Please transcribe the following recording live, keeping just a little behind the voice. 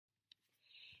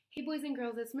Hey boys and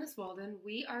girls, it's Miss Walden.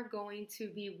 We are going to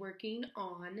be working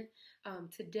on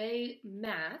today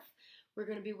math. We're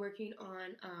going to be working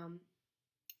on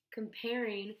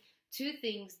comparing two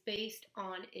things based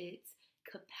on its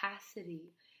capacity.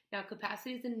 Now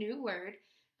capacity is a new word,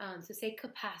 so say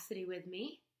capacity with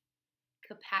me.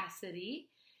 Capacity.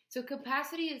 So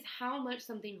capacity is how much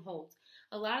something holds.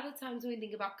 A lot of the times when we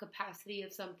think about capacity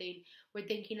of something, we're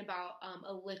thinking about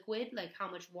a liquid, like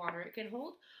how much water it can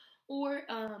hold. Or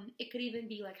it could even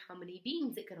be like how many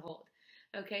beans it could hold.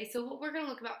 Okay, so what we're going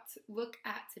to look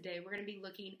at today, we're going to be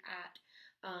looking at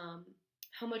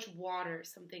how much water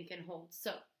something can hold.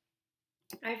 So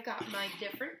I've got my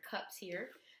different cups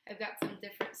here. I've got some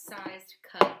different sized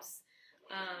cups,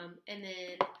 and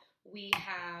then we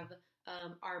have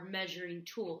our measuring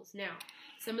tools. Now,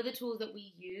 some of the tools that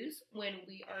we use when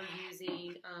we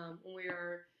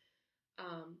are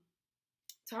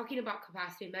talking about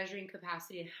capacity, measuring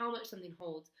capacity, and how much something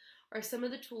holds are some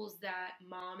of the tools that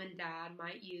mom and dad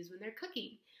might use when they're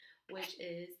cooking, which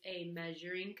is a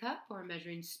measuring cup or a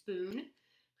measuring spoon.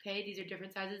 Okay, these are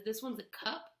different sizes. This one's a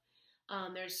cup.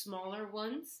 There's smaller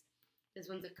ones. This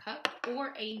one's a cup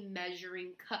or a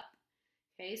measuring cup.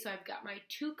 Okay, so I've got my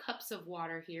 2 cups of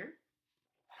water here.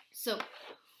 So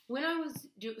when I was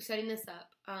setting this up,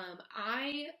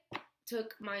 I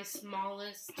took my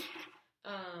smallest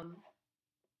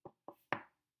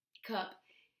cup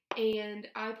and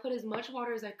I put as much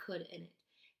water as I could in it,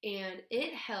 and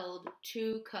it held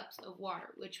 2 cups of water,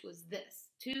 which was this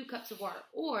 2 cups of water.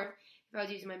 Or if I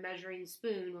was using my measuring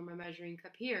spoon or my measuring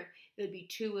cup here, it would be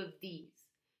 2 of these,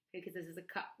 because this is a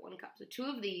cup, 1 cup. So 2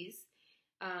 of these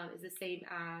is the same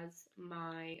as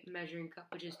my measuring cup,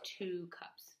 which is 2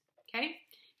 cups. Okay,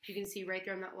 if you can see right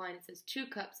there on that line, it says 2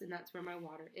 cups, and that's where my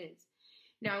water is.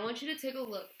 Now I want you to take a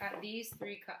look at these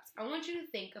 3 cups. I want you to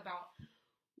think about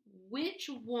which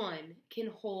one can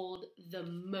hold the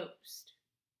most.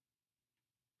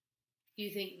 Do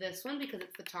you think this one because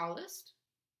it's the tallest?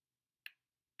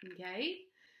 Okay.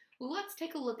 Well, let's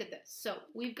take a look at this. So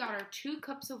we've got our 2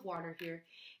 cups of water here,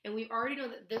 and we already know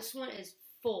that this one is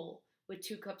full with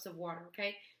 2 cups of water,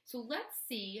 okay? So let's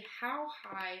see how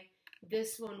high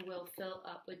this one will fill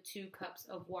up with 2 cups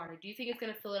of water. Do you think it's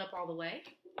going to fill it up all the way?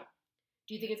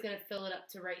 Do you think it's going to fill it up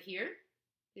to right here?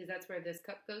 Because that's where this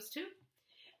cup goes to.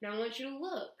 Now I want you to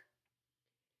look.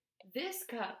 This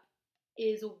cup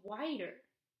is wider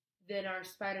than our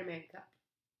Spider-Man cup.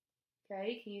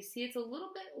 Okay, can you see it's a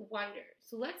little bit wider?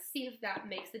 So let's see if that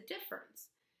makes a difference.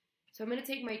 So I'm going to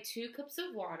take my 2 cups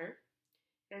of water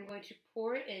and I'm going to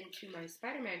pour it into my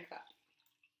Spider-Man cup.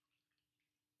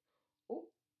 Oh.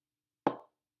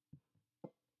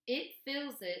 It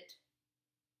fills it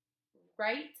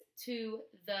right to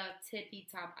the tippy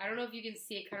top. I don't know if you can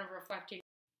see it kind of reflecting.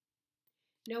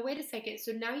 Now wait a second,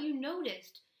 so now you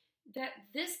noticed that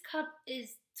this cup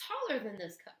is taller than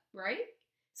this cup, right?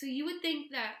 So you would think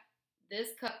that this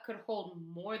cup could hold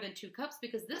more than 2 cups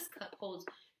because this cup holds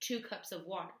 2 cups of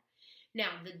water. Now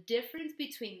the difference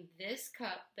between this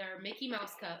cup, our Mickey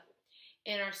Mouse cup,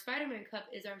 and our Spider-Man cup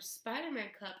is our Spider-Man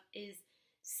cup is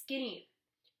skinnier,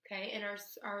 okay? And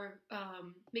our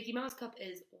Mickey Mouse cup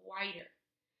is wider.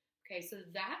 Okay, so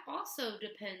that also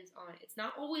depends on, it's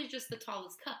not always just the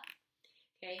tallest cup.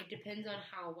 Okay, it depends on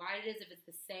how wide it is. If it's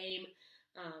the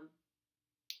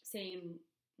same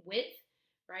width,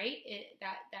 right?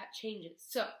 That changes.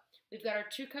 So we've got our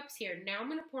 2 cups here. Now I'm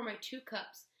going to pour my 2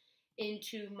 cups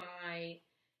into my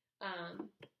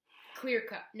clear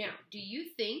cup. Now, do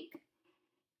you think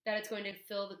that it's going to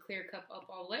fill the clear cup up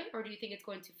all the way, or do you think it's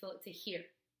going to fill it to here?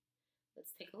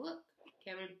 Let's take a look. Okay,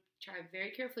 I'm going to try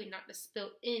very carefully not to spill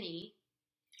any.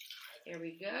 There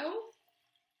we go.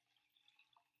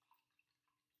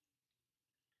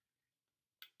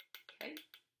 Okay.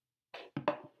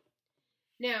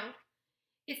 Now,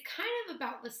 it's kind of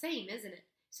about the same, isn't it?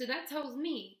 So that tells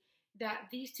me that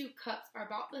these 2 cups are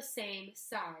about the same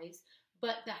size,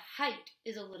 but the height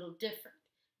is a little different,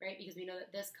 right? Because we know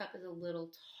that this cup is a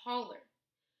little taller,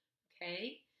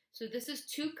 okay? So this is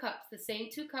 2 cups, the same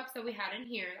 2 cups that we had in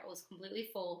here that was completely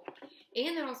full,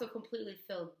 and that also completely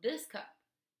filled this cup.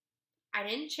 I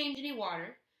didn't change any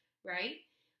water, right?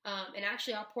 And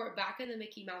actually, I'll pour it back in the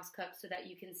Mickey Mouse cup so that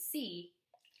you can see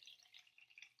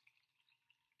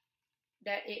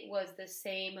that it was the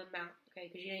same amount, okay?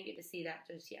 Because you didn't get to see that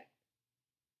just yet.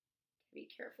 Be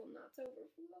careful not to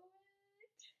overflow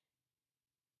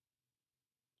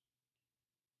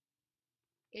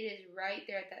it. It is right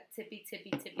there at that tippy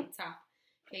top.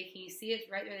 Okay, can you see it?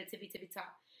 It's right there at the tippy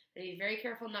top. And be very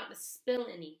careful not to spill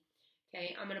any.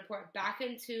 Okay, I'm going to pour it back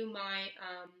into my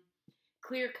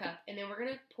clear cup, and then we're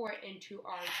going to pour it into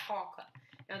our tall cup.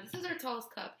 Now, this is our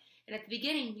tallest cup, And at the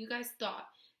beginning, you guys thought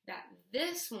that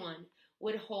this one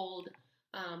would hold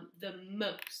the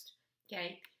most,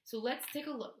 okay? So let's take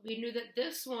a look. We knew that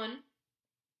this one,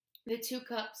 the 2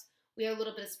 cups, we have a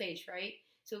little bit of space, right?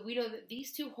 So we know that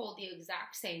these two hold the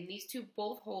exact same. These two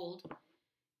both hold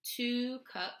 2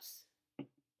 cups.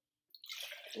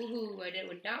 Ooh, I did it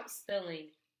without spilling.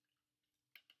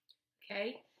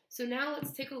 Okay, so now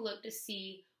let's take a look to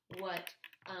see what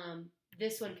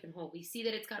this one can hold. We see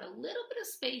that it's got a little bit of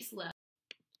space left.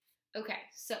 Okay,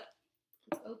 so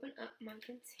let's open up my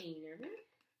container.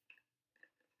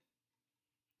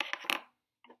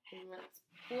 And let's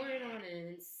pour it on in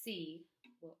and see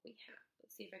what we have.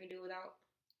 Let's see if I can do it without.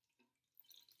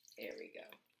 There we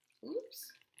go.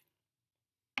 Oops.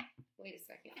 Wait a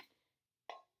second.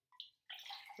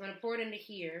 I'm going to pour it into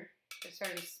here. I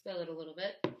started to spill it a little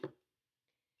bit.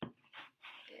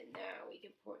 And now we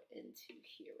can pour it into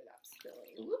here without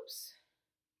spilling. Whoops.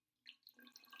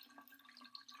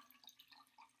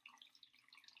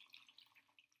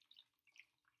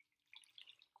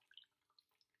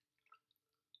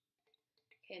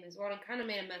 Okay, Ms.Walden kind of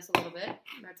made a mess a little bit.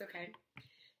 That's okay.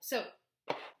 So,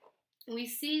 we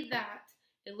see that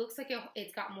it looks like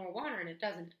it's got more water in it,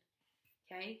 doesn't it?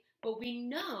 Okay? But we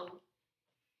know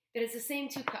that it's the same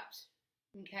 2 cups.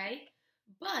 Okay?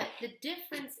 But the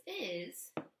difference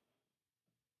is,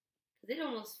 because it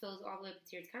almost fills all the way up to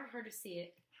here. It's kind of hard to see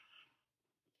it.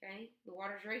 Okay? The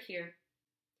water's right here.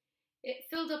 It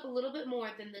filled up a little bit more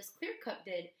than this clear cup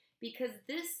did because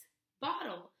this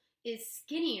bottle is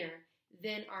skinnier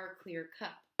than our clear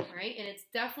cup, right? And it's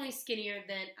definitely skinnier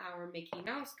than our Mickey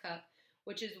Mouse cup,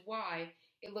 which is why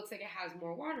it looks like it has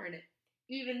more water in it,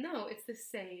 even though it's the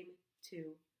same 2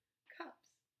 cups.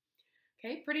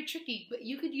 Okay, pretty tricky, but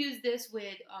you could use this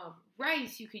with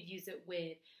rice, you could use it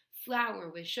with flour,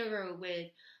 with sugar, with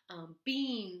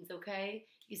beans, okay?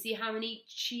 You see how many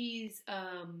cheese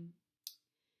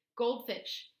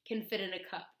goldfish can fit in a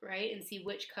cup, right? And see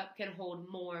which cup can hold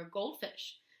more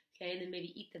goldfish, okay? And then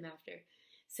maybe eat them after.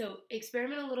 So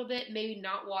experiment a little bit, maybe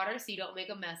not water so you don't make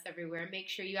a mess everywhere. Make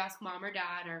sure you ask mom or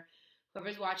dad or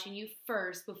whoever's watching you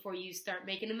first before you start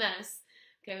making a mess.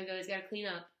 Okay, we always got to clean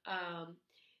up.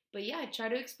 But yeah, try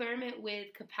to experiment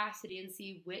with capacity and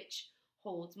see which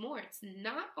holds more. It's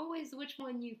not always which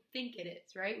one you think it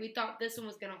is, right? We thought this one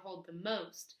was going to hold the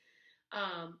most.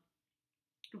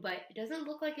 But it doesn't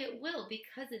look like it will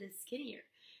because it is skinnier.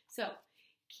 So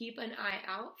keep an eye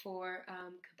out for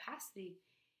capacity.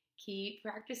 Keep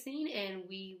practicing and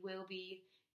we will be